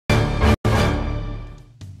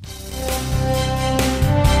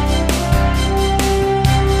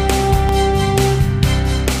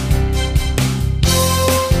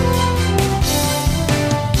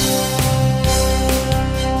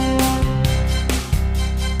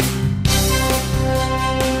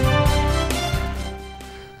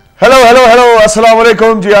hello, assalamu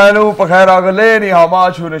alaikum, Jianu, Pakhaira Galeni,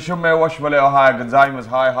 Hamachu, Nishume, Washmale, Ohio, Gonzaimas,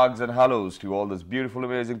 hi, hugs and hellos to all those beautiful,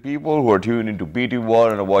 amazing people who are tuned into BT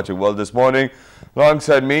World and are watching World this morning.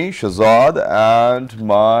 Alongside me, Shazad, and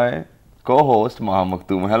my co-host, Maha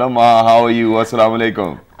Maktoum. Hello, Maha, how are you? Assalamu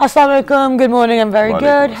alaikum. Assalamu alaikum, good morning, I'm very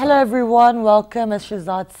good. Hello, everyone, welcome, as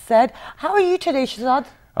Shazad said. How are you today, Shazad?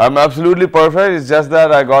 I'm absolutely perfect. It's just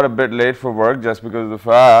that I got a bit late for work just because of the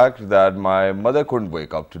fact that my mother couldn't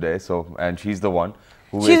wake up today. And she's the one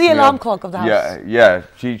who She's the alarm clock of the house. Yeah.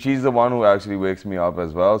 She's the one who actually wakes me up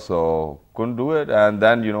as well. So couldn't do it. And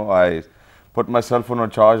then, I put my cell phone on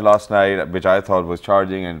charge last night, which I thought was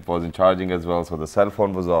charging, and it wasn't charging as well. So the cell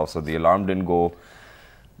phone was off. So the alarm didn't go.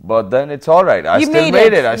 But then it's all right. I still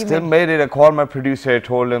made it. I called my producer. I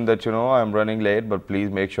told him that, I'm running late, but please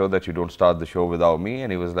make sure that you don't start the show without me.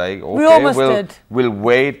 And he was like, okay, we'll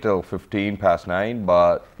wait till 9:15.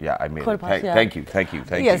 But yeah, I made it. Thank you.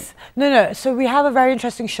 Yes. No. So we have a very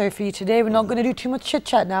interesting show for you today. We're not going to do too much chit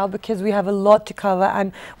chat now because we have a lot to cover.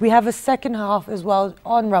 And we have a second half as well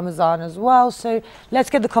on Ramadan as well. So let's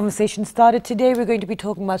get the conversation started. Today we're going to be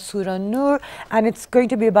talking about Surah Noor. And it's going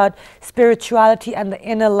to be about spirituality and the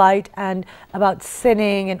inner light and about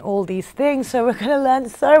sinning and all these things. So we're going to learn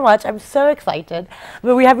so much. I'm so excited.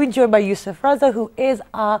 But we have been joined by Yusuf Raza, who is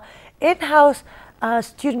our in-house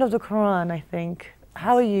student of the Quran, I think.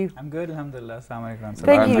 How are you? I'm good, alhamdulillah. Thank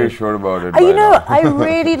you. I'm very sure about it. I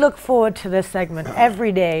really look forward to this segment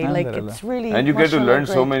every day. Like, it's really... And you get to learn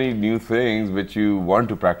so many new things which you want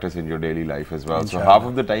to practice in your daily life as well. So half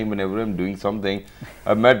of the time whenever I'm doing something,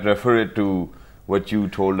 I might refer it to what you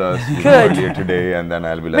told us earlier today, and then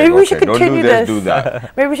I'll be like, maybe okay, don't do this, do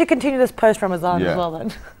that. Maybe we should continue this post-Ramadan as well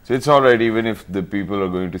then. So it's all right, even if the people are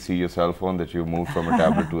going to see your cell phone, that you moved from a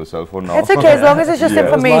tablet to a cell phone now. It's okay, as long as it's just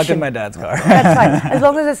information. It was locked in my dad's car. That's fine. As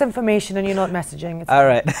long as it's information and you're not messaging. All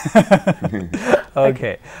right.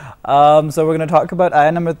 Okay. So we're going to talk about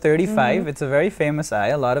ayah number 35. It's a very famous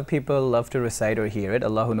ayah. A lot of people love to recite or hear it.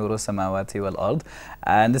 Allahu Nuru Samawati wal Ard.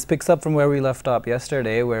 And this picks up from where we left off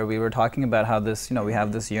yesterday, where we were talking about how this, we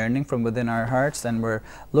have this yearning from within our hearts, and we're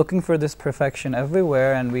looking for this perfection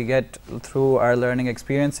everywhere, and we get through our learning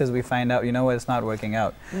experiences, we find out, it's not working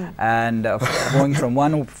out. And going from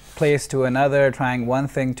one place to another, trying one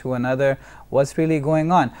thing to another, what's really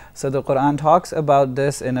going on? So the Quran talks about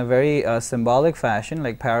this in a very symbolic fashion,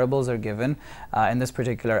 like parables are given in this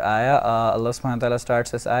particular ayah. Allah subhanahu wa ta'ala starts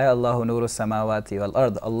this ayah, Allahu Nuru Samawati wal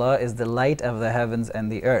Ard. Allah is the light of the heavens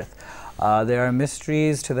and the earth. There are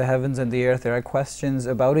mysteries to the heavens and the earth. There are questions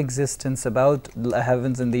about existence, about the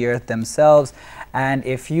heavens and the earth themselves. And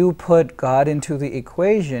if you put God into the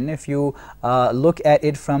equation, if you look at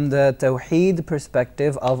it from the Tawheed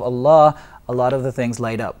perspective of Allah, a lot of the things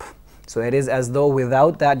light up. So it is as though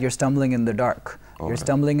without that you're stumbling in the dark. You're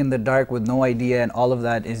stumbling in the dark with no idea, and all of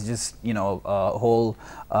that is just,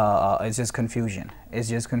 it's just confusion. It's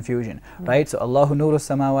just confusion, right? So Allahu Nuru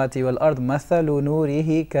Samawati wal Ard, Mathalu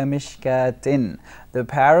Nurihi Kamishkatin. The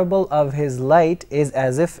parable of His light is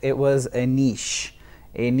as if it was a niche.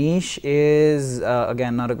 A niche is,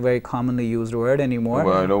 again, not a very commonly used word anymore.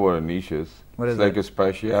 Well, I know what a niche is. It's like a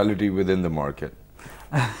speciality within the market.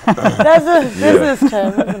 That's a business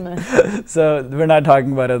term, isn't it? So we're not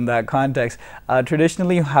talking about it in that context.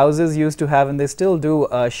 Traditionally, houses used to have, and they still do,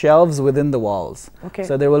 shelves within the walls. Okay.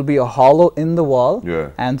 So there will be a hollow in the wall, yeah,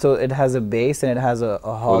 and so it has a base and it has a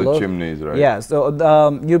hollow. For the chimneys, right? Yeah. So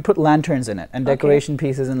you put lanterns in it and decoration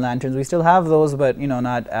pieces and lanterns. We still have those, but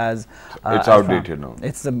not as. It's outdated now.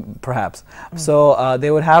 It's perhaps. So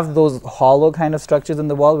they would have those hollow kind of structures in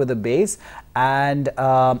the wall with a base. And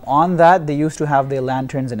on that they used to have their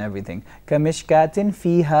lanterns and everything. Kamishkatin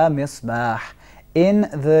fiha misbah. In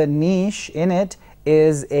the niche, in it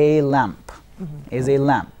is a lamp. Is a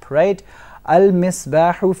lamp, right? Al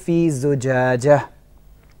misbahu fi zujajah.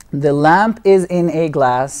 The lamp is in a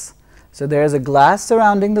glass. So there is a glass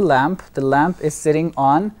surrounding the lamp. The lamp is sitting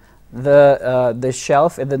on the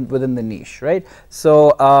shelf within the niche, right?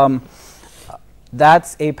 So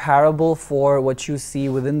that's a parable for what you see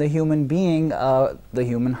within the human being, the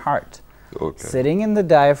human heart. Okay. Sitting on the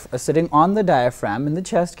diaphragm in the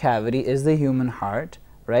chest cavity is the human heart,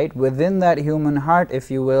 right? Within that human heart,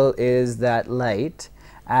 if you will, is that light.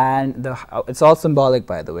 And it's all symbolic,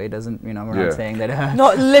 by the way. It doesn't, we're not saying that.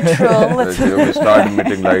 Not literal. We start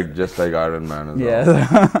emitting light just like Iron Man as well.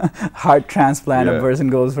 Heart transplant, a person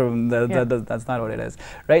goes from, that's not what it is.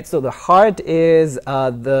 Right? So the heart is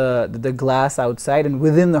the glass outside, and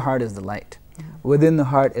within the heart is the light. Within the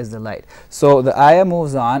heart is the light. So the ayah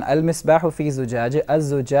moves on. Al-misbahu fi zujaja,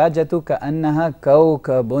 az-zujajatu ka'annaha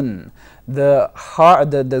kawkabun.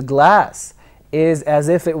 The glass is as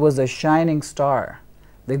if it was a shining star.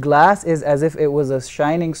 The glass is as if it was a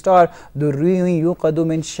shining star. دُرِّيٌّ يُوقَدُ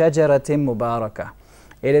مِنْ شَجَرَةٍ مُبَارَكَةٍ.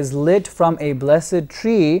 It is lit from a blessed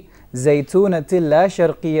tree, زَيْتُونَةٍ لَا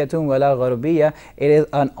شَرْقِيَّةٌ وَلَا غَرْبِيَّةٌ. It is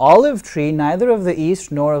an olive tree, neither of the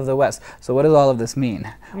east nor of the west. So what does all of this mean?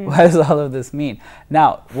 What does all of this mean?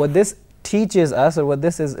 Now, what this teaches us, or what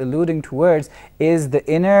this is alluding towards, is the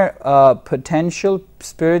inner potential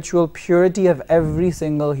spiritual purity of every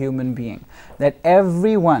single human being. That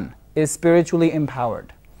everyone is spiritually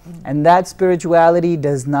empowered. And that spirituality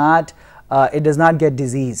does not, it does not get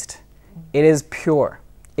diseased. It is pure.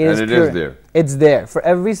 It is there. It's there. For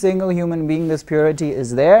every single human being, this purity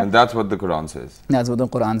is there. And that's what the Quran says. That's what the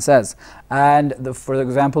Quran says. And for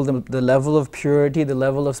example, the level of purity, the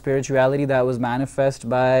level of spirituality that was manifest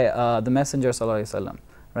by the Messenger ﷺ,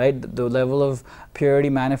 right? The level of purity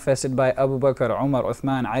manifested by Abu Bakr, Umar,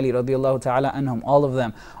 Uthman, Ali radiallahu ta'ala anhum,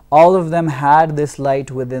 all of them had this light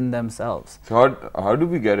within themselves. So how do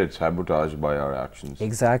we get it sabotaged by our actions?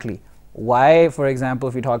 Exactly. Why, for example,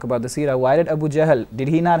 if we talk about the seerah, why did Abu Jahl, did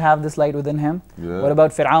he not have this light within him? Yeah. What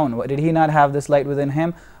about Fir'aun? Did he not have this light within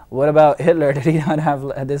him? What about Hitler? Did he not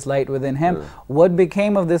have this light within him? Yeah. What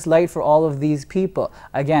became of this light for all of these people?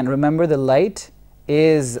 Again, remember, the light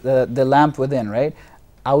is the lamp within, right?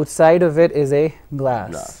 Outside of it is a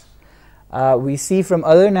glass. We see from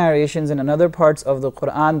other narrations and in other parts of the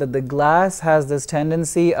Quran that the glass has this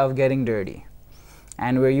tendency of getting dirty.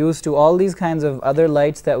 And we're used to all these kinds of other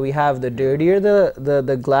lights that we have. The dirtier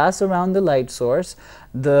the glass around the light source,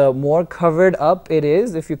 the more covered up it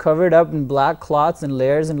is. If you cover it up in black cloths and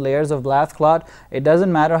layers of black cloth, it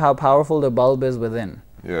doesn't matter how powerful the bulb is within.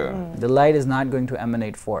 The light is not going to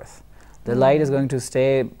emanate forth. The light is going to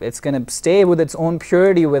stay, it's going to stay with its own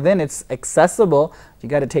purity within. It's accessible. You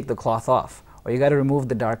got to take the cloth off, or you got to remove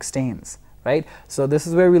the dark stains, right? So this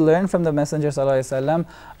is where we learn from the Messenger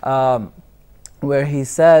ﷺ, where he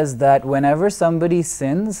says that whenever somebody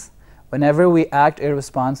sins, whenever we act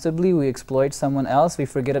irresponsibly, we exploit someone else, we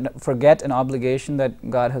forget an obligation that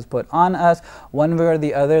God has put on us, one way or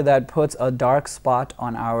the other, that puts a dark spot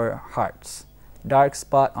on our hearts. Dark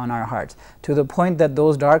spot on our hearts, to the point that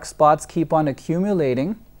those dark spots keep on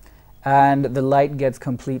accumulating and the light gets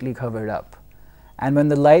completely covered up. And when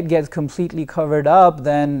the light gets completely covered up,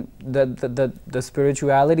 then the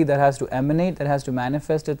spirituality that has to emanate, that has to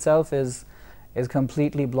manifest itself is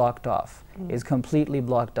completely blocked off, is completely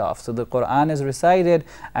blocked off. So the Quran is recited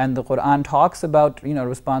and the Quran talks about,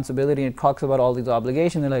 responsibility, and it talks about all these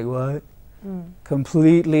obligations. They're like, what?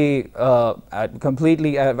 Completely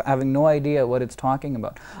having no idea what it's talking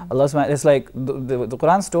about. Allah subhanahu, it's like the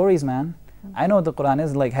Quran stories, man. I know what the Quran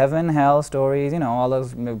is, like heaven, hell stories, all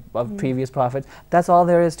of previous prophets. That's all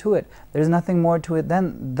there is to it. There's nothing more to it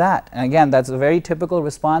than that. And again, that's a very typical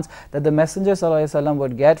response that the Messenger ﷺ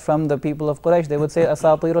would get from the people of Quraysh. They would say,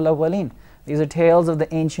 Asatirul awwaleen. These are tales of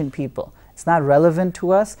the ancient people. It's not relevant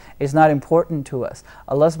to us, it's not important to us.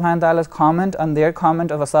 Allah subhanahu wa ta'ala's comment on their comment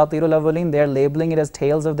of Asatirul awwaleen, they're labeling it as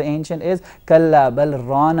tales of the ancient, is Kalla bal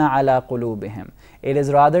rana ala qulubihim. It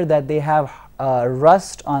is rather that they have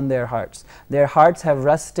rust on their hearts. Their hearts have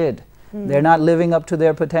rusted. They're not living up to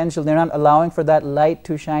their potential. They're not allowing for that light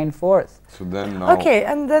to shine forth. So then now, okay,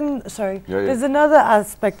 and then, sorry, there's another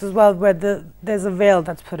aspect as well where there's a veil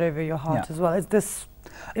that's put over your heart as well. Is this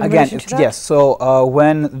again, yes. So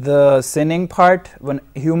when the sinning part, when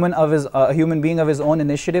a human being of his own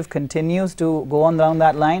initiative continues to go on down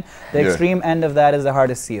that line, the extreme end of that is the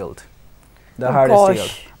heart is sealed. The heart is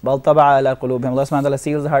sealed. Bal taba'a ala qulubihim. Allah subhanahu wa ta'ala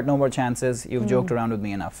seals the heart, no more chances. You've joked around with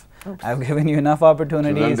me enough. I've given you enough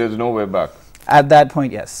opportunities. So then there's no way back. At that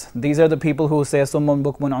point, yes. These are the people who say summun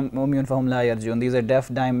bukmun umyun fahum la yarjun. These are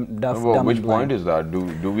deaf, dumb, which point is that?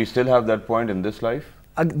 Do we still have that point in this life?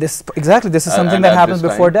 Exactly. This is something that happens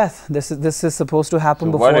before death. This is supposed to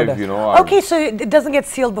happen before death. Okay, so it doesn't get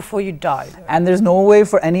sealed before you die. And there's no way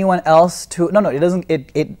for anyone else to. No, it doesn't.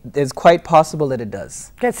 It is quite possible that it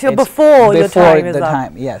does. Get sealed before your time is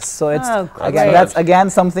up. Yes. So it's again, that's again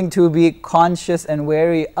something to be conscious and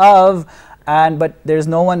wary of. But there's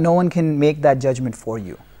no one can make that judgment for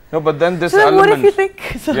you. No, but then this element. What if you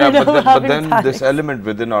think? So but then this element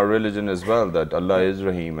within our religion as well, that Allah is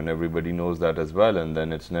Rahim, and everybody knows that as well, and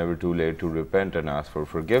then it's never too late to repent and ask for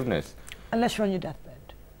forgiveness. Unless you're on your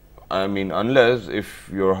deathbed. I mean, unless if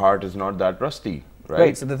your heart is not that rusty, right?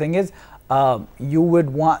 Right. So the thing is, you would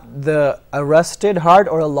want a rusted heart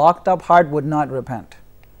or a locked up heart would not repent.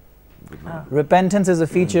 Repentance is a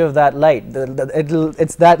feature of that light.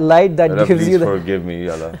 It's that light that gives you the. Please forgive me,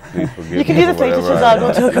 Allah. Please forgive me. You can do the plate to Shazad.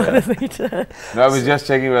 We'll talk about it later. No, I was just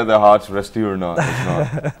checking whether the heart's rusty or not. It's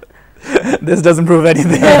not. This doesn't prove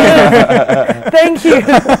anything. Thank you.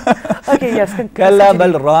 Okay, yes. كلا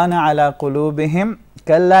بل ران على قلوبهم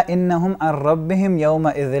كلا إنهم عن ربهم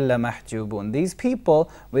يومئذ لمحجوبون. These people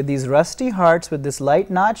with these rusty hearts, with this light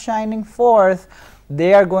not shining forth,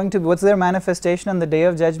 they are going to be, what's their manifestation on the day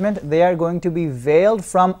of judgment? They are going to be veiled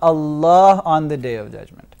from Allah on the day of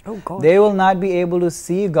judgment. Oh God. They will not be able to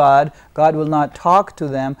see God. God will not talk to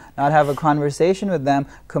them, not have a conversation with them,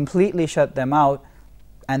 completely shut them out.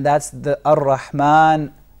 And that's the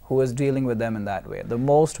Ar-Rahman who is dealing with them in that way. The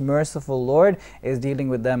most merciful Lord is dealing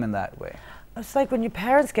with them in that way. It's like when your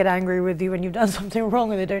parents get angry with you when you've done something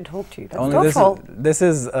wrong and they don't talk to you. That's Only your fault. this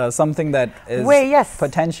is something that is Yes.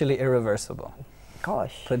 potentially irreversible.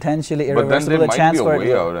 Gosh. Potentially But then irreversible. there a might chance be a for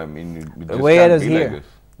way it. out. I mean, it The just way can't out is be like here. this.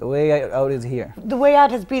 The way out is here. The way out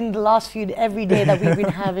has been the last few, every day that we've been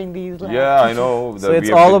having these. Yeah, I know. So it's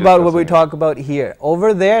all about what we talk about here.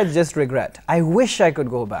 Over there, just regret. I wish I could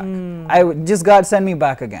go back. Just God send me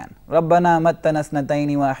back again. رَبَّنَا مَتَّنَا اثْنَتَيْنِ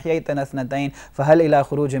وَأَحْيَيْتَنَا اثْنَتَيْنِ فَهَلْ إِلَىٰ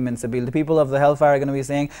خُرُوجٍ مِّن سَبِيلٍ. The people of the hellfire are going to be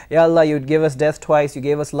saying, Ya Allah, you'd give us death twice, you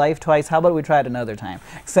gave us life twice, how about we try it another time?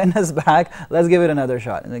 Send us back, let's give it another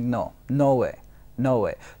shot. And like, no, no way, no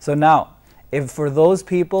way. So now, if for those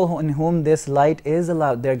people in whom this light is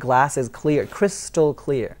allowed, their glass is clear, crystal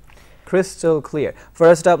clear, crystal clear.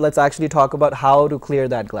 First up, let's actually talk about how to clear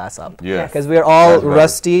that glass up. Yeah. Because we're all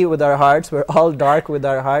rusty with our hearts, we're all dark with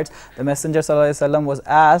our hearts. The Messenger ﷺ was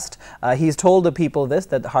asked, he's told the people this,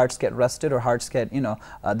 that the hearts get rusted or hearts get,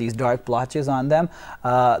 these dark blotches on them.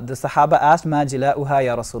 The Sahaba asked, مَا جِلَاؤُهَا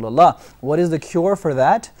يَا رَسُولَ اللَّهِ. What is the cure for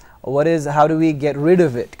that? How do we get rid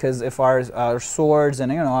of it? Because if our swords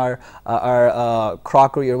and our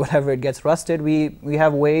crockery or whatever, it gets rusted, we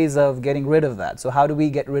have ways of getting rid of that. So how do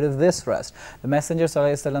we get rid of this rust? The Messenger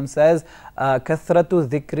ﷺ says, كَثْرَةُ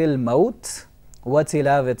ذِكْرِ الْمَوْتِ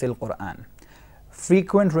وَتِلَاوَةِ الْقُرْآنِ.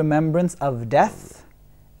 Frequent remembrance of death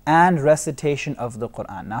and recitation of the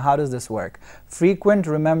Qur'an. Now how does this work? Frequent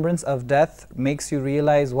remembrance of death makes you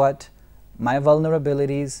realize what? My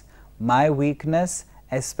vulnerabilities, my weakness,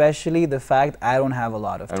 especially the fact I don't have a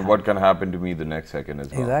lot of time. And what can happen to me the next second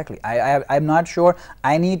as well. Exactly. I'm not sure.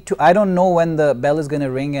 I don't know when the bell is going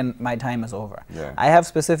to ring and my time is over. Yeah. I have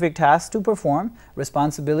specific tasks to perform,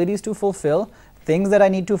 responsibilities to fulfill, things that I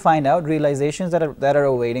need to find out, realizations that are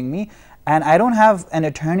awaiting me, and I don't have an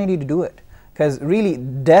eternity to do it. Because really,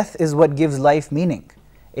 death is what gives life meaning.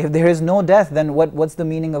 If there is no death, then what's the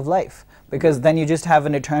meaning of life? Because then you just have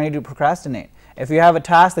an eternity to procrastinate. If you have a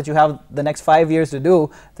task that you have the next 5 years to do,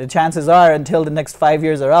 the chances are until the next 5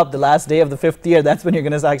 years are up, the last day of the 5th year, that's when you're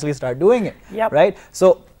going to actually start doing it. Yep. Right?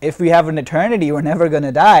 So if we have an eternity, we're never going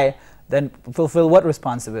to die, then fulfill what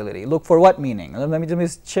responsibility? Look for what meaning? Let me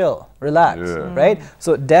just chill, relax, right?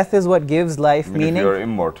 So death is what gives life meaning. If you're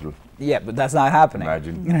immortal. Yeah, but that's not happening.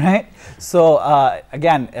 Imagine. Right? So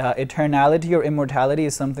again, eternality or immortality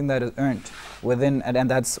is something that is earned within, and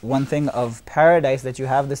that's one thing of paradise, that you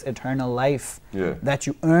have this eternal life that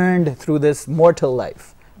you earned through this mortal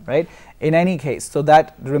life, right? In any case, so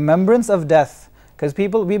that remembrance of death, because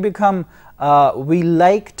people, we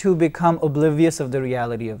like to become oblivious of the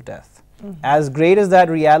reality of death. As great as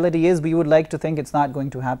that reality is, we would like to think it's not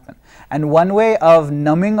going to happen. And one way of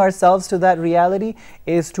numbing ourselves to that reality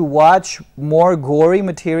is to watch more gory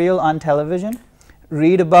material on television,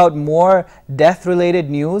 read about more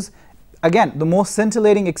death-related news. Again, the most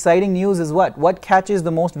scintillating, exciting news is what? What catches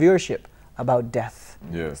the most viewership? About death.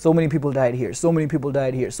 Yeah. So many people died here, so many people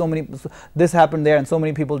died here, this happened there, and so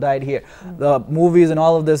many people died here. The movies and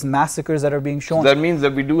all of this massacres that are being shown. So that means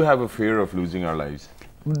that we do have a fear of losing our lives.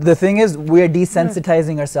 The thing is, we are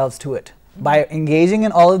desensitizing ourselves to it. By engaging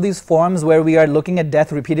in all of these forms where we are looking at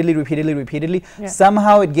death repeatedly,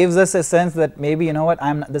 somehow it gives us a sense that maybe, you know what,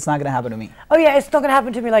 that's not going to happen to me. Oh yeah, it's not going to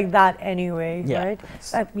happen to me like that anyway, right?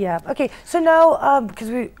 Yeah. Okay, so now,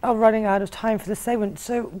 because we are running out of time for this segment,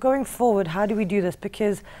 so going forward, how do we do this?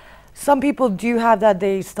 Because some people do have that,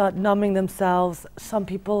 they start numbing themselves. Some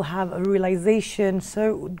people have a realization.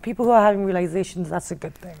 So people who are having realizations, that's a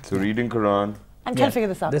good thing. So reading Quran. I'm trying to figure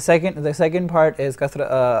this out. The second part is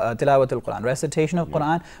tilawat al-Quran, recitation of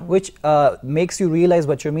Quran, which makes you realize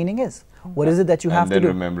what your meaning is. What is it that you have to do? And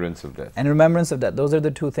then remembrance of death. And remembrance of death. Those are the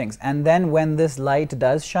two things. And then when this light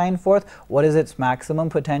does shine forth, what is its maximum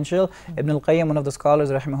potential? Ibn al-Qayyim, one of the scholars,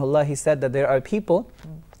 rahimahullah, he said that there are people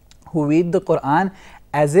who read the Quran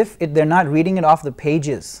as if they're not reading it off the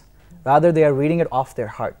pages. Rather, they are reading it off their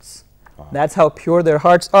hearts. That's how pure their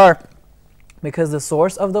hearts are. Because the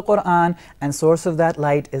source of the Quran and source of that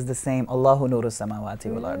light is the same. Allahu Nuru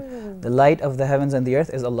Samawati wal Ard. The light of the heavens and the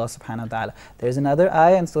earth is Allah subhanahu wa ta'ala. There's another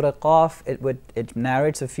ayah in Surah Qaf, it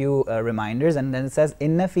narrates a few reminders, and then it says,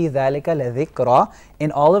 Inna fi dhalika la dhikra.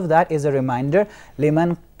 In all of that is a reminder,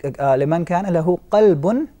 liman kana lahu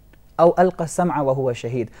qalbun aw alqa sam'a wa huwa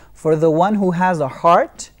shaheed. For the one who has a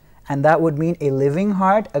heart, and that would mean a living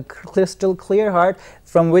heart, a crystal clear heart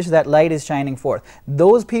from which that light is shining forth.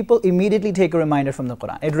 Those people immediately take a reminder from the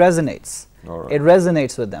Quran. It resonates. Right. It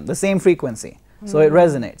resonates with them, the same frequency. So it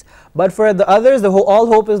resonates. But for the others, all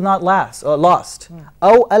hope is not lost. أَوْ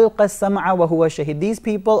أَلْقَ السَّمْعَ وَهُوَ شَهِيدٌ. These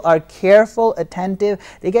people are careful, attentive.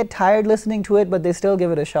 They get tired listening to it, but they still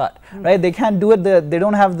give it a shot. Right? They can't do it. They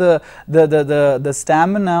don't have the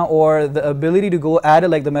stamina or the ability to go at it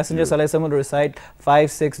like the Messenger Sallallahu Alaihi Wasallam would recite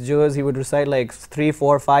 5-6 juz. He would recite like 3,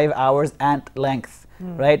 4, 5 hours at length.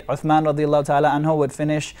 Right? Uthman radiallahu ta'ala anhu would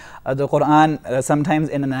finish the Quran sometimes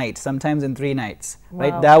in a night, sometimes in 3 nights. Wow.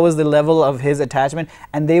 Right? That was the level of his attachment,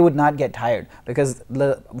 and they would not get tired because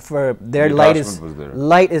for their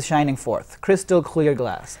light is shining forth. Crystal clear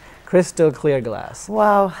glass. Crystal clear glass.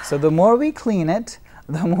 Wow. So the more we clean it,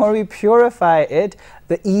 the more we purify it,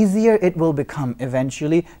 the easier it will become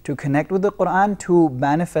eventually to connect with the Quran, to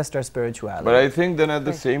manifest our spirituality. But I think then at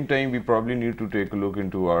the same time, we probably need to take a look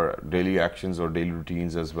into our daily actions or daily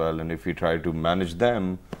routines as well. And if we try to manage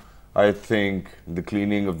them, I think the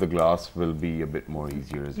cleaning of the glass will be a bit more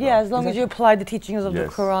easier as well. Yeah, as long as you apply the teachings of the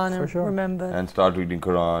Yes, Quran and sure. remember. And start reading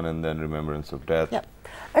Quran and then remembrance of death. Yep.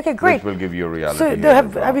 Okay, great. Which will give you a reality. So here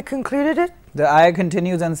as well. have you concluded it? The ayah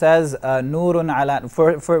continues and says, Noorun ala.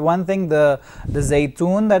 For one thing, the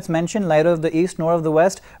zaytun that's mentioned, light of the east, nor of the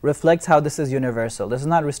west, reflects how this is universal. This is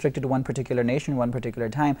not restricted to one particular nation, one particular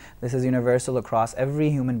time. This is universal across. Every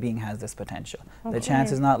human being has this potential. Okay. The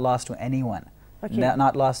chance is not lost to anyone. Okay.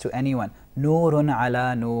 Not lost to anyone. Noorun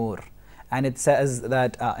ala noor. And it says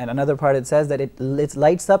that, in another part it says that it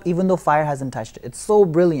lights up even though fire hasn't touched it. It's so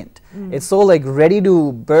brilliant. It's so like ready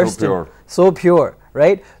to burst. So pure. So pure,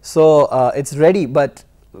 right? So it's ready, but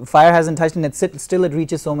fire hasn't touched it, and still it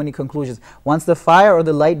reaches so many conclusions. Once the fire or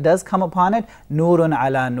the light does come upon it, Noorun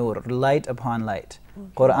ala noor, light upon light.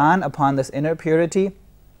 Quran upon this inner purity.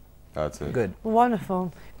 That's it. Good.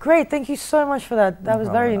 Wonderful. Great. Thank you so much for that. That was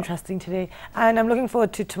very interesting today. And I'm looking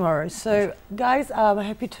forward to tomorrow. So guys, I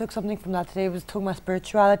hope you took something from that today. It was talking about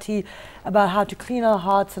spirituality, about how to clean our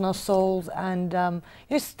hearts and our souls and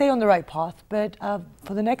stay on the right path. But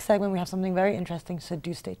for the next segment, we have something very interesting. So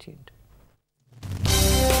do stay tuned.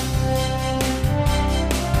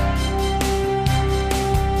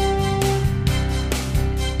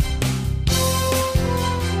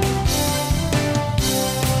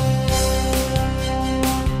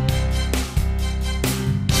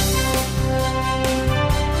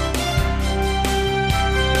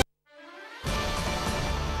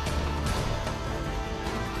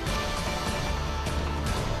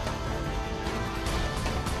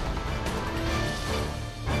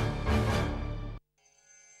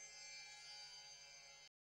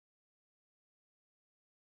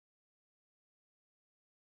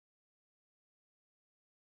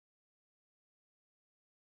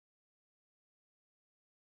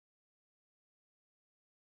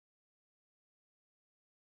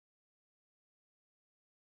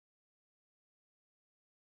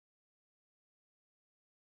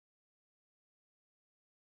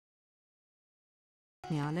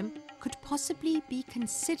 could possibly be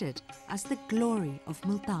considered as the glory of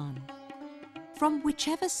Multan. From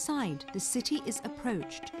whichever side the city is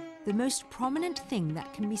approached, the most prominent thing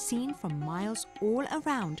that can be seen from miles all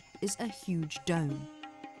around is a huge dome.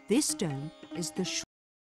 This dome is the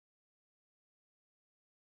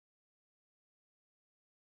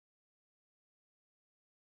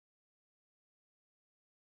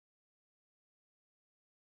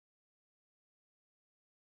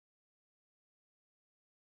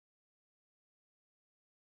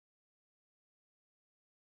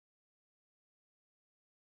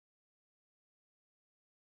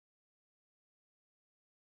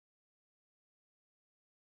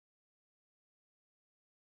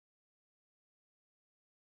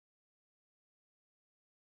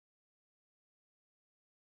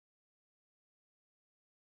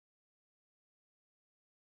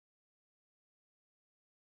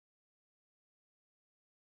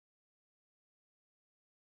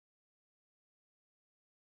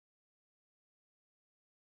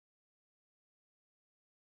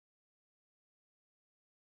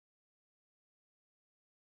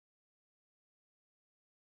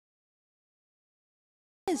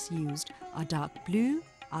used are dark blue,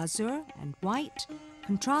 azure and white,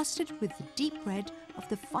 contrasted with the deep red of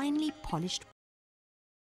the finely polished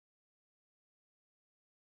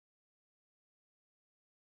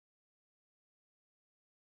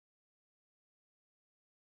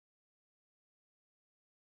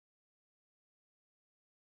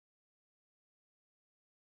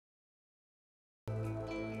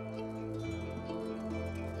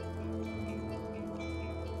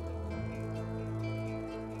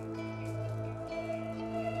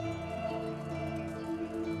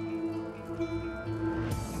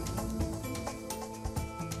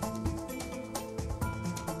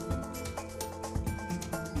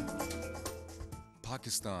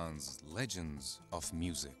Pakistan's legends of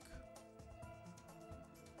music.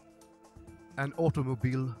 An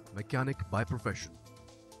automobile mechanic by profession,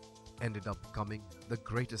 ended up becoming the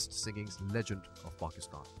greatest singing legend of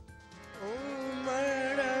Pakistan.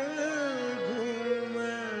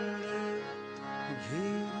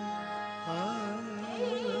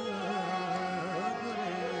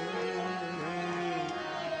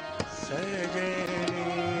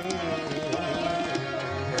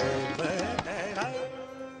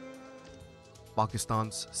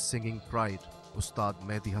 Pakistan's singing pride, Ustad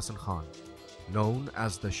Mehdi Hasan Khan, known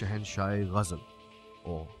as the Shahenshai Ghazal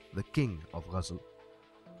or the King of Ghazal,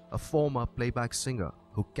 a former playback singer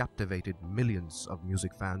who captivated millions of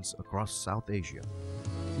music fans across South Asia.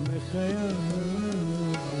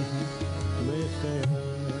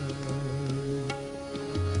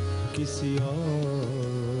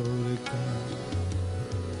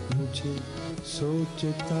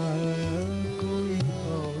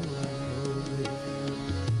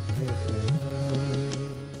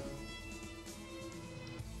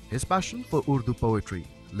 His passion for Urdu poetry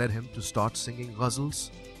led him to start singing ghazals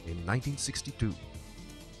in 1962.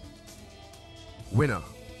 Winner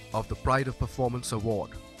of the Pride of Performance Award,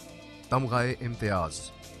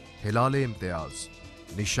 Tamgha-e-Imtiyaz, Hilal-e-Imtiyaz,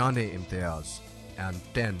 Nishan-e-Imtiyaz and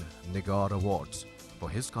 10 Nigar Awards for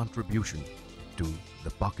his contribution to the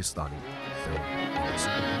Pakistani film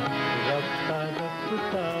industry.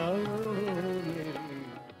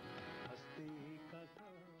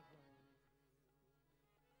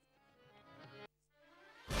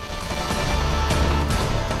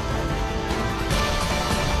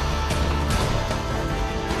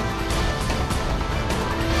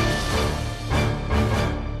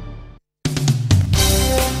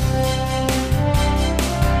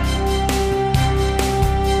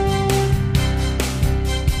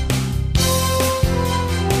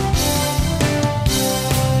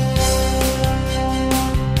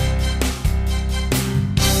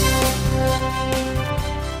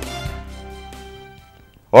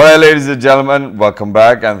 Alright, ladies and gentlemen, welcome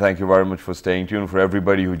back and thank you very much for staying tuned. For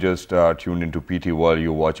everybody who just tuned into PT World,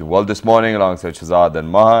 you're watching World this morning alongside Shahzad and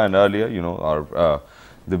Maha, and earlier, you know, our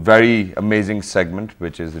the very amazing segment,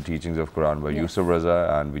 which is the teachings of Quran by Yusuf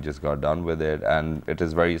Raza, and we just got done with it. And it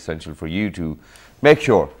is very essential for you to make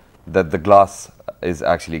sure that the glass is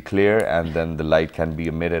actually clear and then the light can be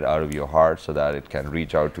emitted out of your heart so that it can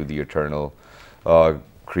reach out to the eternal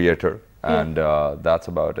creator. And that's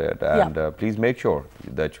about it. And please make sure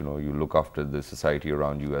that you look after the society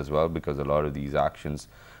around you as well, because a lot of these actions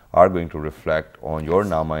are going to reflect on your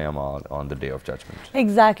Nama-e-Amal on the Day of Judgment.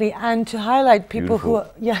 Exactly, and to highlight people who are,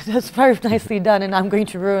 that's very nicely done, and I'm going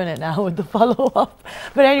to ruin it now with the follow-up.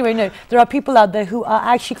 But anyway, no, there are people out there who are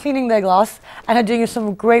actually cleaning their glass and are doing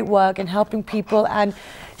some great work and helping people. And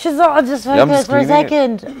Shahzad, just focus for a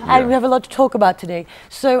second. And we have a lot to talk about today.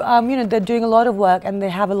 So, they're doing a lot of work and they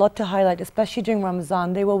have a lot to highlight, especially during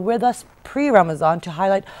Ramadan. They were with us pre-Ramadan to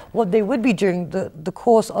highlight what they would be during the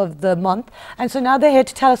course of the month. And so now they're here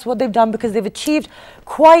to tell us what they've done, because they've achieved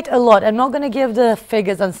quite a lot. I'm not going to give the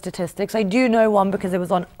figures and statistics. I do know one because it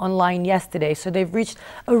was online yesterday. So they've reached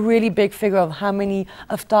a really big figure of how many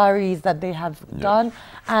iftaris that they have done.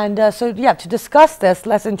 And to discuss this,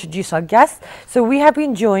 let's introduce our guests. So we have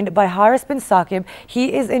been joined by Haris bin Saqib.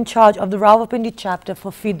 He is in charge of the Rawalpindi chapter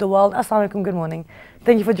for Feed the World. Assalamu alaikum, good morning.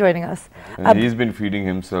 Thank you for joining us. And he's been feeding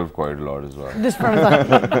himself quite a lot as well. This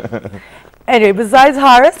Ramadan. Anyway, besides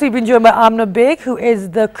Haris, we've been joined by Amna Beg, who is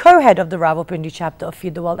the co-head of the Rawalpindi chapter of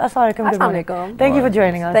Feed the World. Assalamu alaikum, good morning. Thank you for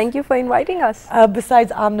joining us. Thank you for inviting us.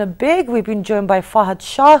 Besides Amna Beg, we've been joined by Fahad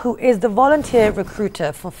Shah, who is the volunteer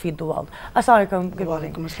recruiter for Feed the World. Assalamu alaikum, good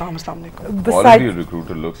morning. Volunteer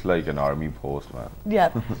recruiter looks like an army post, man. Yeah.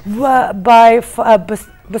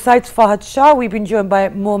 Besides Fahad Shah, we've been joined by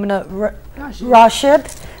Momina Rashid,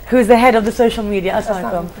 who is the head of the social media. Assalamu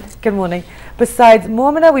alaikum. Good morning. Besides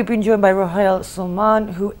Momina, we've been joined by Rohail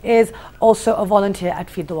Sulman, who is also a volunteer at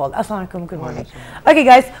Feed the World. Assalamu alaikum. Good morning. Okay,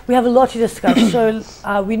 guys, we have a lot to discuss. So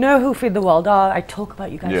we know who Feed the World are. I talk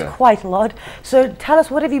about you guys quite a lot. So tell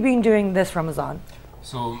us, what have you been doing this Ramadan?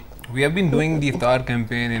 So we have been doing the Iftar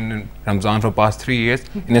campaign in Ramadan for past 3 years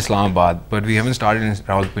in Islamabad, but we haven't started in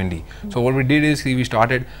Rawalpindi. So what we did is we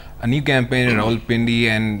started a new campaign in Rawalpindi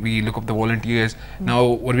and we look up the volunteers. Now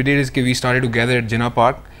what we did is we started together at Jinnah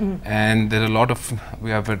Park, and there are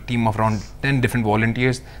we have a team of around 10 different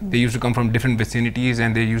volunteers. They used to come from different vicinities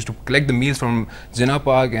and they used to collect the meals from Jinnah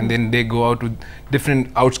Park, and then they go out to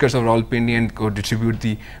different outskirts of Rawalpindi and go distribute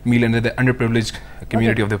the meal under the underprivileged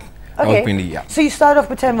community of the Rawalpindi, yeah. So you started off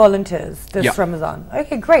with 10 volunteers this Yeah. Ramadan.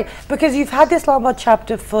 Okay, great. Because you've had this Islamabad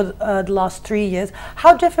chapter for the last 3 years.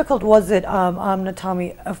 How difficult was it,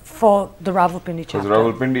 Natami, for the Rawalpindi Because chapter?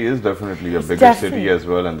 Rawalpindi is definitely a bigger definitely. city as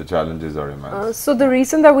well, and the challenges are immense. So the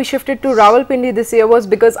reason that we shifted to Rawalpindi this year was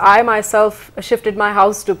because I myself shifted my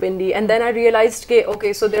house to Pindi, and then I realized,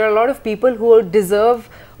 okay, so there are a lot of people who deserve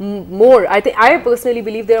more. I personally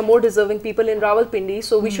believe there are more deserving people in Rawalpindi,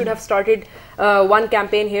 so we should have started one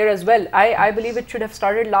campaign here as well. I believe it should have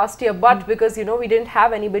started last year, but because we didn't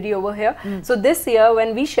have anybody over here, so this year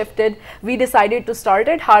when we shifted, we decided to start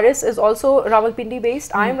it. Haris is also Rawalpindi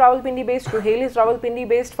based, I am Rawalpindi based, Ruhail is Rawalpindi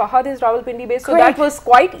based, Fahad is Rawalpindi based, so that was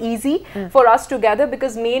quite easy for us to gather,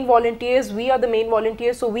 because main volunteers, we are the main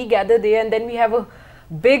volunteers, so we gather there, and then we have a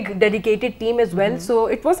big dedicated team as well, so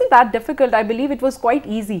it wasn't that difficult. I believe it was quite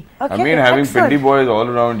easy. Okay, I mean, having excellent. Pindi boys all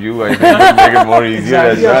around you, I think will make it more easier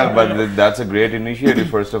as well. But that's a great initiative.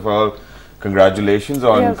 First of all, congratulations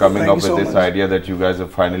on coming up with this idea that you guys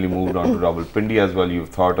have finally moved on to Rawalpindi as well. You've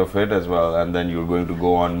thought of it as well, and then you're going to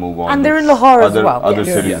move on. And they're to in Lahore as other, well. Other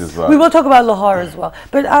cities as well. We will talk about Lahore as well.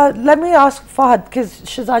 But let me ask Fahad, because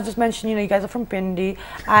Shazad just mentioned, you guys are from Pindi,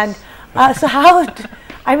 and so how,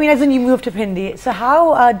 I mean, as in you moved to Pindi, so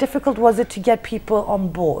how difficult was it to get people on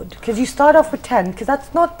board? Because you start off with 10, because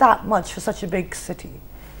that's not that much for such a big city.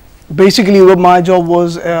 Basically, what my job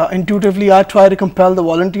was, intuitively, I try to compel the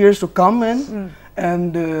volunteers to come in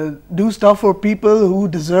and do stuff for people who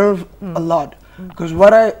deserve a lot. Because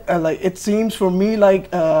what I like, it seems for me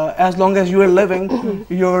like as long as you are living,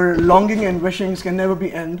 your longing and wishings can never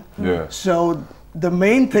be end. Yeah. So the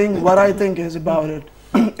main thing, what I think is about it,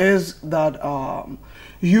 is that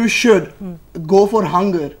you should go for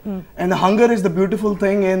hunger, and hunger is the beautiful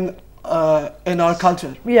thing in our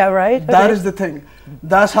culture. Yeah, right. That is the thing.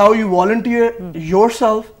 That's how you volunteer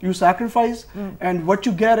yourself, you sacrifice, and what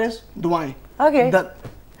you get is du'ai. Okay. That,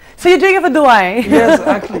 So you're doing it for du'ai? yes,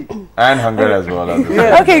 actually. And hunger as well.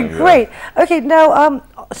 Okay, great. Okay, now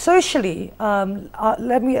socially,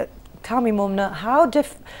 let me tell me, Mumna, how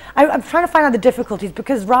I'm trying to find out the difficulties,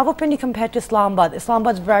 because Rawalpindi compared to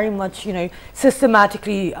Islamabad's very much,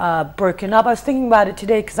 systematically broken up. I was thinking about it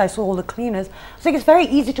today because I saw all the cleaners. I think it's very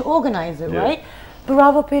easy to organize it, right? But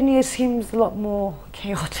Rawalpindi seems a lot more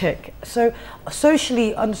chaotic. So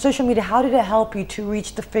socially, on social media, how did it help you to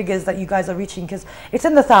reach the figures that you guys are reaching? Because it's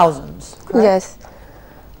in the thousands, correct? Yes.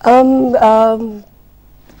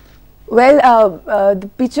 The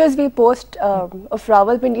pictures we post of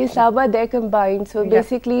Rawalpindi and Islamabad, they're combined. So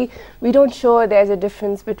basically, we don't show there's a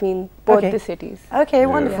difference between both the cities. Okay,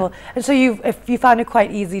 wonderful. And so you found it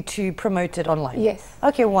quite easy to promote it online? Yes.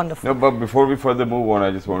 Okay, wonderful. No, but before we further move on,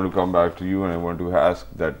 I just want to come back to you, and I want to ask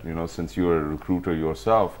that, since you're a recruiter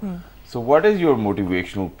yourself, so what is your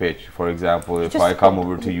motivational pitch? For example, if I come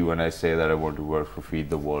over to you and I say that I want to work for Feed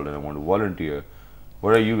the World and I want to volunteer,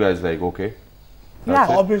 what are you guys like, okay?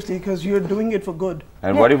 Obviously, because you're doing it for good.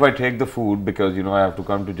 And what if I take the food, because I have to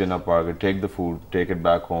come to Jinnah Park and take the food, take it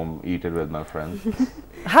back home, eat it with my friends?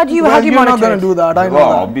 How do you you're monitor not going to do that, I know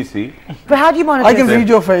that. Obviously. But how do you monitor I can read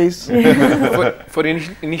your face. For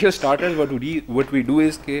initial starters, what we do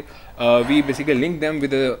is we basically link them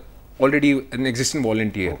with already an existing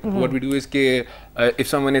volunteer. What we do is if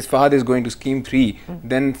someone is Fahad is going to scheme 3,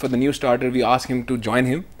 then for the new starter we ask him to join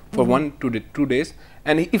him for 1 to 2 days,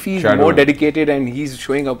 and if he's more dedicated and he's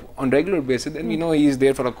showing up on regular basis, then we know he is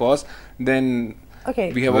there for a cause. Then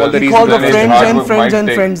we have all the reasons. Call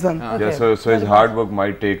the friends then. So his hard work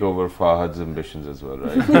might take over Fahad's ambitions as well,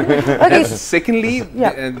 right? Secondly,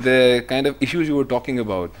 the kind of issues you were talking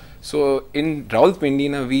about. So in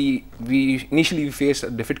Rawalpindi, we initially faced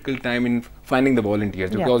a difficult time in finding the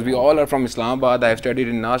volunteers, because we all are from Islamabad. I have studied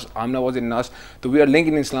in NAS, Amna was in NAS, so we are linked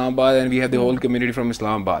in Islamabad and we have the whole community from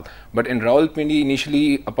Islamabad. But in Rawalpindi,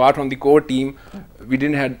 initially, apart from the core team, we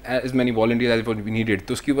didn't have as many volunteers as what we needed.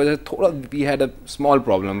 So we had a small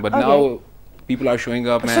problem, but now people are showing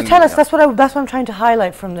up. So tell us, that's what I'm trying to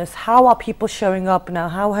highlight from this. How are people showing up now?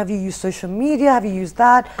 How have you used social media? Have you used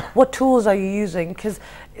that? What tools are you using? Because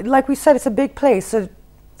like we said, it's a big place. So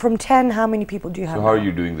from 10, how many people do you have? So how are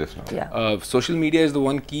you doing this now? Social media is the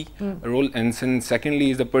one key role, and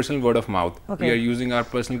secondly is the personal word of mouth. We are using our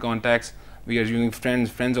personal contacts. We are using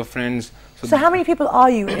friends of friends. So how many people are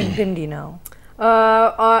you in Pindi now?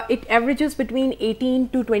 It averages between 18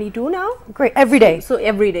 to 22 now. Great, every day. So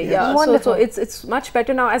every day, Wonderful. So it's much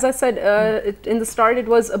better now. As I said, in the start it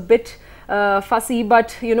was a bit fussy,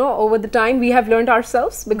 but you know, over the time we have learned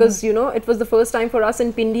ourselves, because you know, it was the first time for us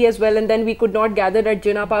in Pindi as well, and then we could not gather at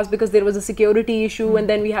Jinnah Pass because there was a security issue, and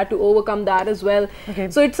then we had to overcome that as well.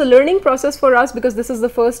 So it's a learning process for us, because this is the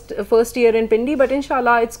first year in Pindi, but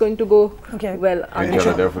inshallah it's going to go well.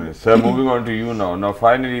 Inshallah, definitely. So moving on to you now. Now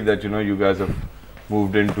finally that, you know, you guys have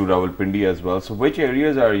moved into Rawalpindi as well. So which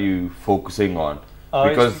areas are you focusing on?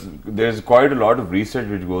 Because there's quite a lot of research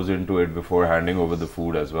which goes into it before handing over the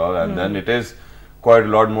food as well, and then it is quite a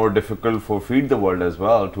lot more difficult for Feed the World as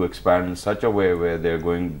well to expand in such a way where they're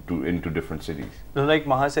going into different cities. Like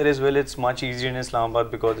Maha said as well, it's much easier in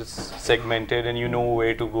Islamabad because it's segmented and you know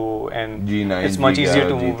where to go, and G9, it's much easier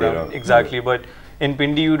to move around. Exactly, but in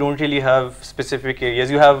Pindi you don't really have specific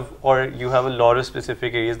areas. You have a lot of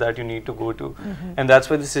specific areas that you need to go to, and that's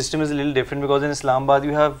why the system is a little different, because in Islamabad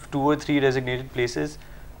you have 2 or 3 designated places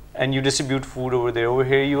and you distribute food over there. Over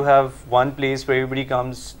here you have one place where everybody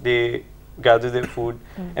comes, they gather their food,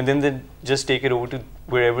 and then they just take it over to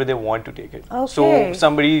wherever they want to take it. So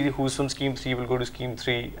somebody who's from Scheme 3 will go to Scheme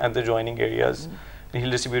 3 and the adjoining areas, and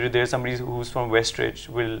he'll distribute it there. Somebody who's from Westridge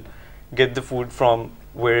will get the food from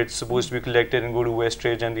where it's supposed to be collected and go to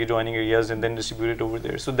Westridge and the adjoining areas and then distribute it over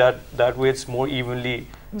there. So that way it's more evenly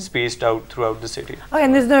spaced out throughout the city. Okay,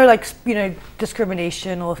 and there's no, like, you know,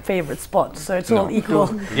 discrimination or favorite spots, so it's all equal.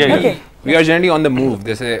 We are generally on the move.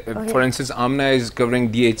 There's for instance, Amna is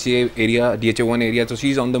covering DHA area, DHA1 area, so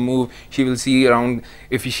she's on the move. She will see around,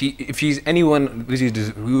 if she's anyone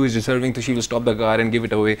who is deserving, so she will stop the car and give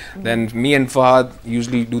it away. Then me and Fahad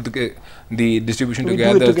usually do the distribution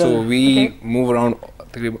together. So we move around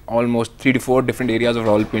almost 3 to 4 different areas of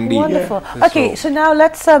Rawalpindi. Wonderful. Okay, so now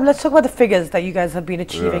let's talk about the figures that you guys have been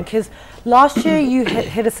achieving, because last year you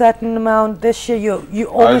hit a certain amount. This year you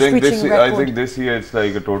almost reaching record. I think this year it's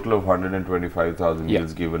like a total of 125,000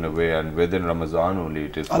 meals given away, and within Ramadan only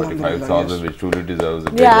it is 45,000, which truly deserves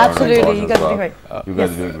a big round of applause. You guys are doing great. You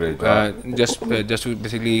guys are doing great job. Just to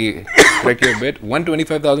basically correct you a bit,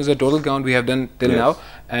 125,000 is the total count we have done till now,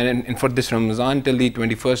 and for this Ramadan till the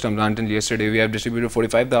 21st Ramadan till yesterday, we have distributed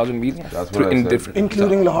 45,000 meals in different,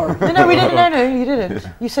 including Lahore. No, we didn't. No, you didn't.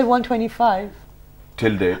 You said 125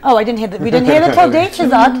 till date. Oh, I didn't hear that. We didn't hear the till date,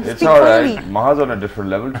 Shazad. It's alright. Maha's on a different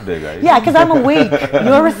level today, guys. Yeah, because I'm awake.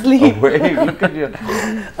 You're asleep. Awake. Look at you.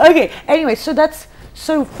 Okay. Anyway,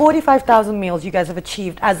 so 45,000 meals you guys have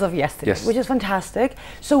achieved as of yesterday, which is fantastic.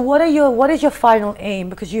 So what is your final aim?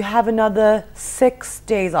 Because you have another 6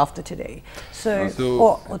 days after today.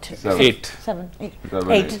 So, or 2, 8. 7,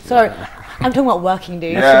 8. Sorry, I'm talking about working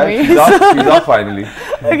days. Yeah, she's off finally.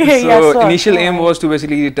 Okay, so initial aim was to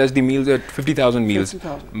basically touch the meals at 50,000 meals.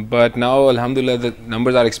 50,000. But now, alhamdulillah, the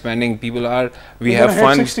numbers are expanding. We have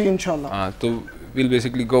fun. 60, inshallah. So we'll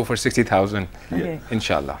basically go for 60,000,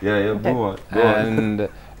 inshallah. Go on. And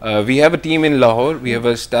we have a team in Lahore. We have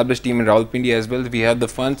an established team in Rawalpindi as well. We have the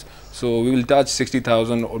funds, so we will touch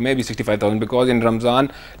 60,000 or maybe 65,000, because in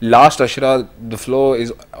Ramzan, last Ashra, the flow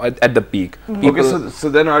is at the peak. Okay, so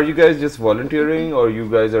then are you guys just volunteering, or you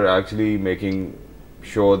guys are actually making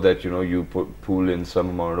sure that, you know, you pool in some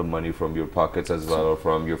amount of money from your pockets as well, or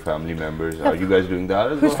from your family members? Are you guys doing that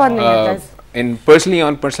as well? Who's funding it, guys? On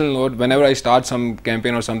personal note, whenever I start some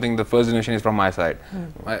campaign or something, the first donation is from my side.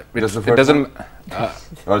 It doesn't.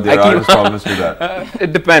 Or there are installments to that?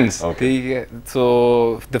 It depends. Okay.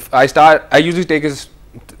 So I usually take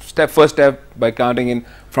a first step by counting in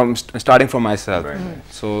from starting from myself.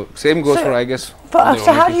 So same goes for, I guess.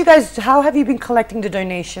 So how have you been collecting the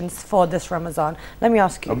donations for this Ramadan? Let me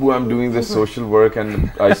ask you. Abu, I'm doing this social work,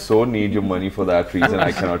 and I so need your money for that reason.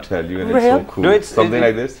 I cannot tell you, and it's so cool. No, something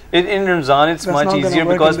like this. In Ramzan, it's much easier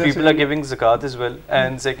because people are giving zakat as well.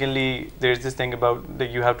 And secondly, there's this thing about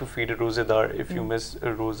that you have to feed a rozadar if you miss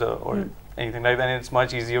a roza or anything like that. And it's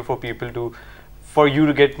much easier for you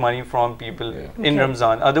to get money from people in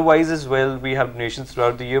Ramzan. Otherwise as well, we have donations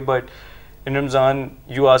throughout the year, but in Ramzan,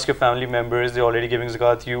 you ask your family members, they're already giving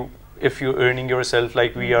zakat. If you're earning yourself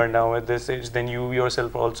like we are now at this age, then you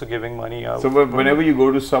yourself are also giving money out. So whenever you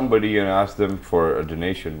go to somebody and ask them for a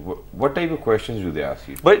donation, what type of questions do they ask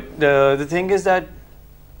you? But the thing is that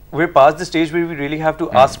we're past the stage where we really have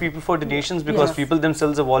to ask people for donations, because people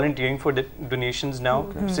themselves are volunteering for donations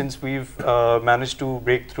now, since we've managed to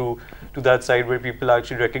break through to that side where people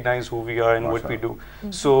actually recognize who we are and what we do.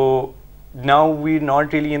 So now we're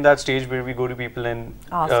not really in that stage where we go to people and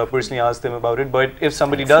personally ask them about it. But if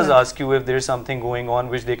somebody does ask you if there's something going on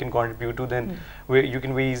which they can contribute to, then you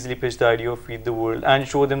can very easily pitch the idea of Feed the World and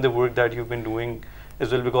show them the work that you've been doing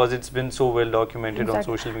as well, because it's been so well documented on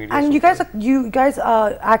social media. And so you guys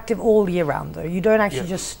are active all year round though. You don't actually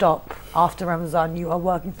just stop after Ramadan. You are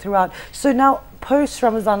working throughout. So now post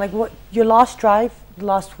Ramadan, like what your last drive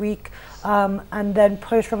last week, and then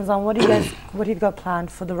post Ramadan, what have you got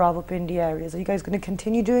planned for the Rawalpindi areas? Are you guys going to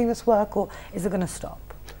continue doing this work, or is it going to stop?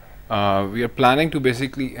 We are planning to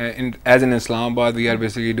basically, as in Islamabad, we are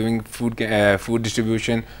basically doing food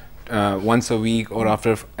distribution once a week or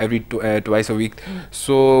after twice a week.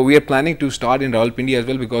 So we are planning to start in Rawalpindi as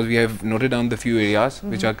well, because we have noted down the few areas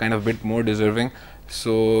which are kind of a bit more deserving.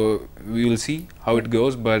 So we will see how it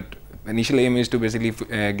goes, but initial aim is to basically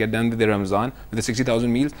get done with the Ramzan with the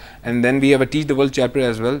 60,000 meals, and then we have a Teach the World chapter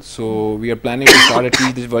as well. So we are planning to start a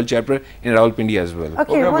Teach the World chapter in Rawalpindi as well.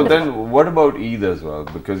 Okay, but then what about Eid as well?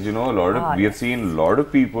 Because you know, we have seen a lot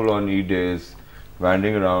of people on Eid days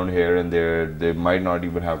wandering around here and there. They might not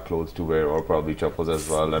even have clothes to wear, or probably chappals as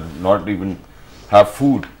well, and not even have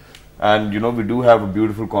food. And you know, we do have a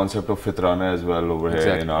beautiful concept of fitrana as well over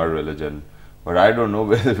here in our religion. But I don't know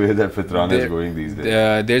where that fitrana is going these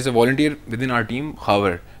days. There's a volunteer within our team,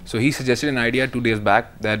 however. So he suggested an idea 2 days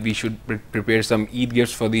back that we should prepare some Eid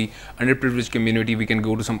gifts for the underprivileged community. We can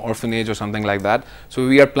go to some orphanage or something like that. So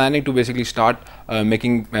we are planning to basically start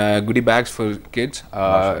making goodie bags for kids.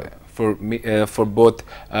 For both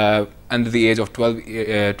under the age of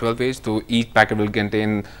 12 age. So each packet will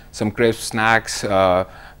contain some crisps, snacks,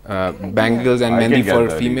 bangles and mehndi for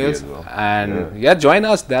females. Well. And yeah, join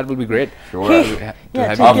us. That will be great. Sure.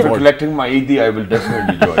 After collecting my Eid, I will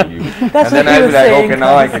definitely join you. And then I'll be like, okay,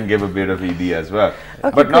 now I can give a bit of Eid as well.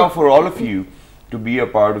 Okay, but now for all of you to be a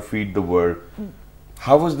part of Feed the World,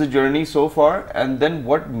 how was the journey so far? And then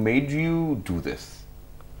what made you do this?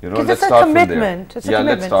 You know, let's start from there.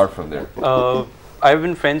 Let's start from there. I've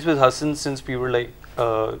been friends with Hassan since we were like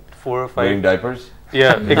 4 or 5. Wearing diapers?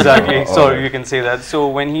 Yeah, exactly. Sorry, you can say that. So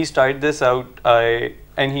when he started this out,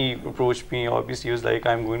 and he approached me, obviously he was like,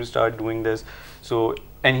 I'm going to start doing this. So,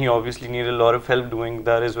 and he obviously needed a lot of help doing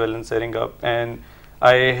that as well and setting up. And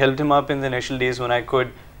I helped him up in the initial days when I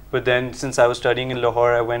could. But then since I was studying in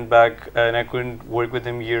Lahore, I went back and I couldn't work with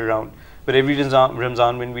him year round. But every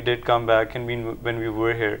Ramzan when we did come back and when we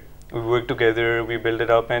were here, we worked together, we built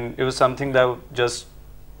it up, and it was something that just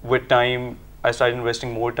with time, I started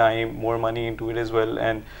investing more time, more money into it as well.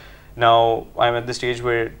 And now I'm at the stage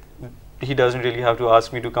where he doesn't really have to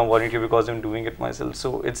ask me to come volunteer because I'm doing it myself.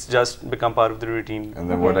 So it's just become part of the routine. And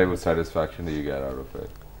then what type of satisfaction do you get out of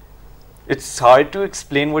it? It's hard to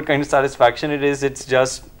explain what kind of satisfaction it is. It's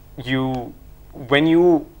just when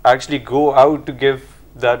you actually go out to give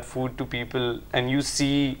that food to people and you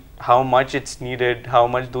see how much it's needed, how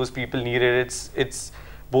much those people need it, it's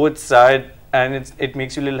both sad and it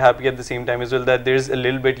makes you a little happy at the same time as well, that there's a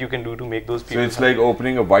little bit you can do to make those people So it's happy. Like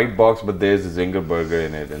opening a white box, but there's a zinger burger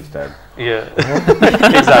in it instead. Yeah,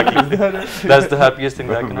 exactly. That's the happiest thing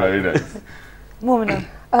that can happen. Very nice. Momina.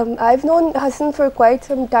 I've known Hassan for quite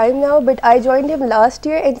some time now, but I joined him last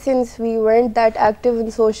year, and since we weren't that active in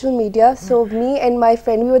social media, so me and my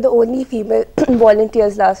friend, we were the only female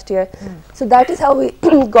volunteers last year. So that is how we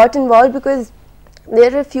got involved, because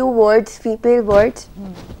there are a few words, female words,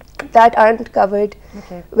 that aren't covered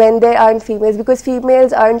when there aren't females, because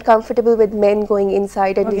females aren't comfortable with men going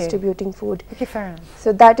inside and distributing food. Okay, fair enough.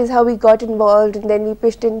 So that is how we got involved, and then we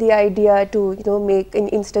pitched in the idea to, you know, make an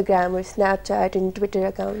Instagram or Snapchat and Twitter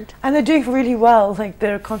account. And they're doing really well, like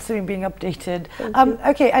they're constantly being updated.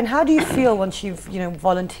 Okay, and how do you feel once you've, you know,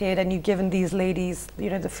 volunteered and you've given these ladies,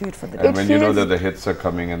 you know, the food for the day? And when you know that the hits are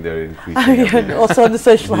coming and they're increasing. And also on the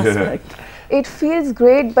social aspect. It feels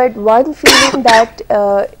great, but one feeling that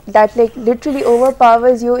that like literally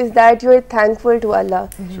overpowers you is that you're thankful to Allah,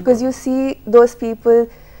 because you see those people,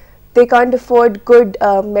 they can't afford good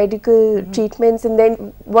medical treatments, and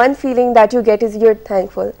then one feeling that you get is you're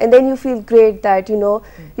thankful, and then you feel great that, you know,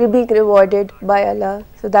 you're being rewarded by Allah.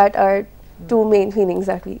 So that are two main feelings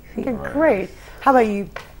that we feel. Okay, great. How about you?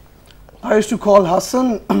 I used to call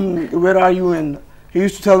Hassan, where are you in? He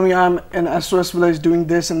used to tell me I'm in SOS village doing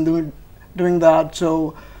this and doing that.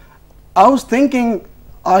 So I was thinking,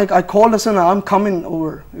 I called Hassan, I'm coming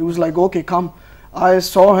over. He was like, okay, come. I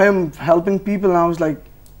saw him helping people and I was like,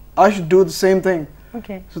 I should do the same thing.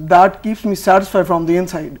 Okay. So that keeps me satisfied from the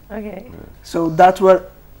inside. Okay. So that's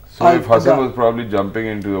what. So if Hassan was probably jumping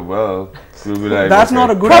into a well, you'll be like, that's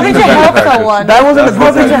not a good thing. Probably to help someone. That wasn't a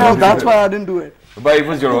good thing to help. That's why I didn't do it. But it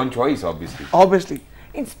was your own choice, obviously. Obviously.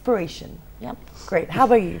 inspiration. Yeah, great. How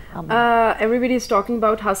about you? Everybody is talking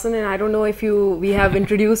about Hassan, and I don't know if we have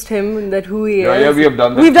introduced him and that who he is. Yeah, we have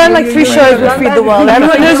done that. We've done like 3 shows with Feed the World.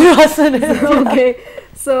 Everyone knows who Hassan is. Okay.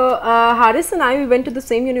 So Haris and I, we went to the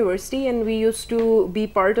same university, and we used to be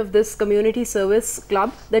part of this community service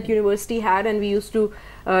club that university had, and we used to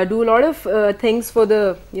do a lot of things for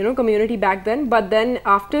the community back then. But then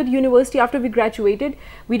after university, after we graduated,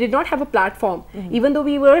 we did not have a platform, even though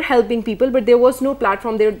we were helping people, but there was no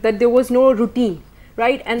platform there, that there was no routine,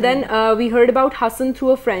 right? And then we heard about Hassan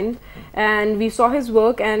through a friend, and we saw his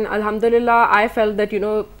work, and alhamdulillah, I felt that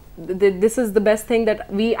this is the best thing that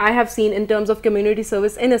I have seen in terms of community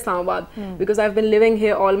service in Islamabad, because I've been living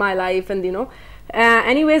here all my life, and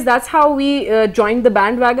anyways, that's how we joined the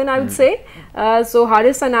bandwagon, I would say. So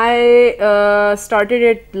Haris and I started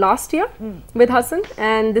it last year with Hassan,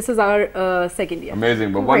 and this is our second year.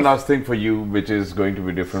 Amazing. But one last thing for you, which is going to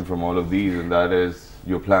be different from all of these, and that is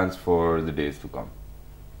your plans for the days to come.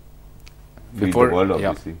 Feed the world,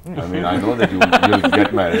 obviously. I mean, I know that you'll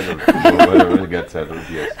get married or whatever, get settled,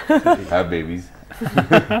 yes. Have babies.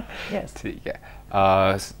 Yes.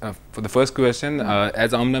 For the first question,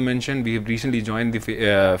 as Amna mentioned, we have recently joined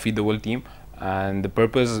the Feed the World team, and the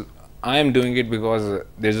purpose, I am doing it because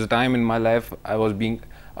there's a time in my life I was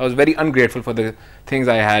very ungrateful for the things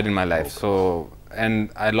I had in my life. So,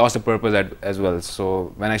 and I lost a purpose as well.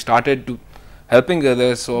 So when I started helping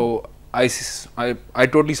others, so I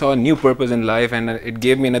totally saw a new purpose in life, and it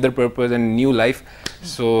gave me another purpose and new life.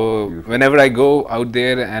 So whenever I go out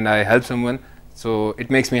there and I help someone, so it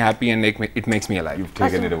makes me happy and it makes me alive. You've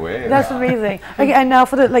taken it away. That's amazing. Okay, and now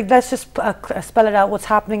for the let's just spell it out what's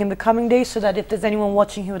happening in the coming days, so that if there's anyone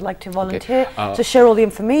watching who would like to volunteer, to share all the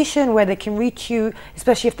information, where they can reach you,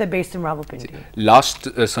 especially if they're based in Rawalpindi. Last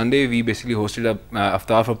Sunday, we basically hosted a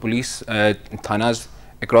iftar for police thanas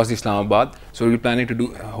across Islamabad. So we're planning to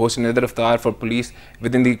host another iftar for police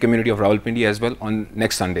within the community of Rawalpindi as well on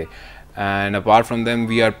next Sunday. And apart from them,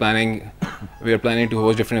 we are planning to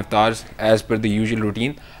host different iftars as per the usual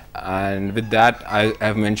routine. And with that, I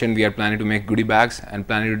have mentioned we are planning to make goodie bags and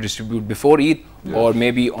planning to distribute before Eid, or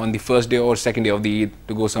maybe on the first day or second day of the Eid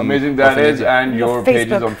to go some. Amazing that is, and your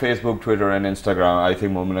pages on Facebook, Twitter and Instagram. I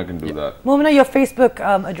think Momina can do that. Momina, your Facebook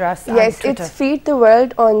address. Yes, it's Feed the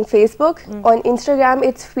World on Facebook. On Instagram,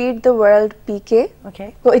 it's Feed the World PK.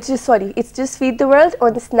 Okay. No, it's just Feed the World.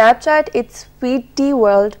 On Snapchat, it's Feed the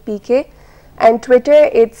World PK. And Twitter,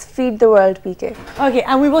 it's Feed the World PK. Okay,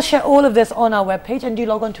 and we will share all of this on our webpage, and do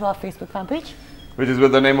log on to our Facebook fan page, which is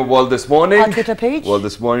with the name of World This Morning. Our Twitter page. World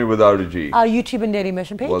This Morning without a G. Our YouTube and Daily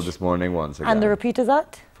Mission page. World This Morning once again. And the repeat is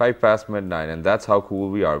at? 5 past midnight, and that's how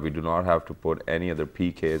cool we are. We do not have to put any other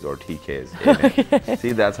PKs or TKs in it.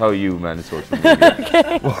 See, that's how you manage social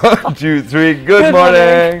media. 1, 2, 3, good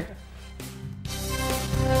morning.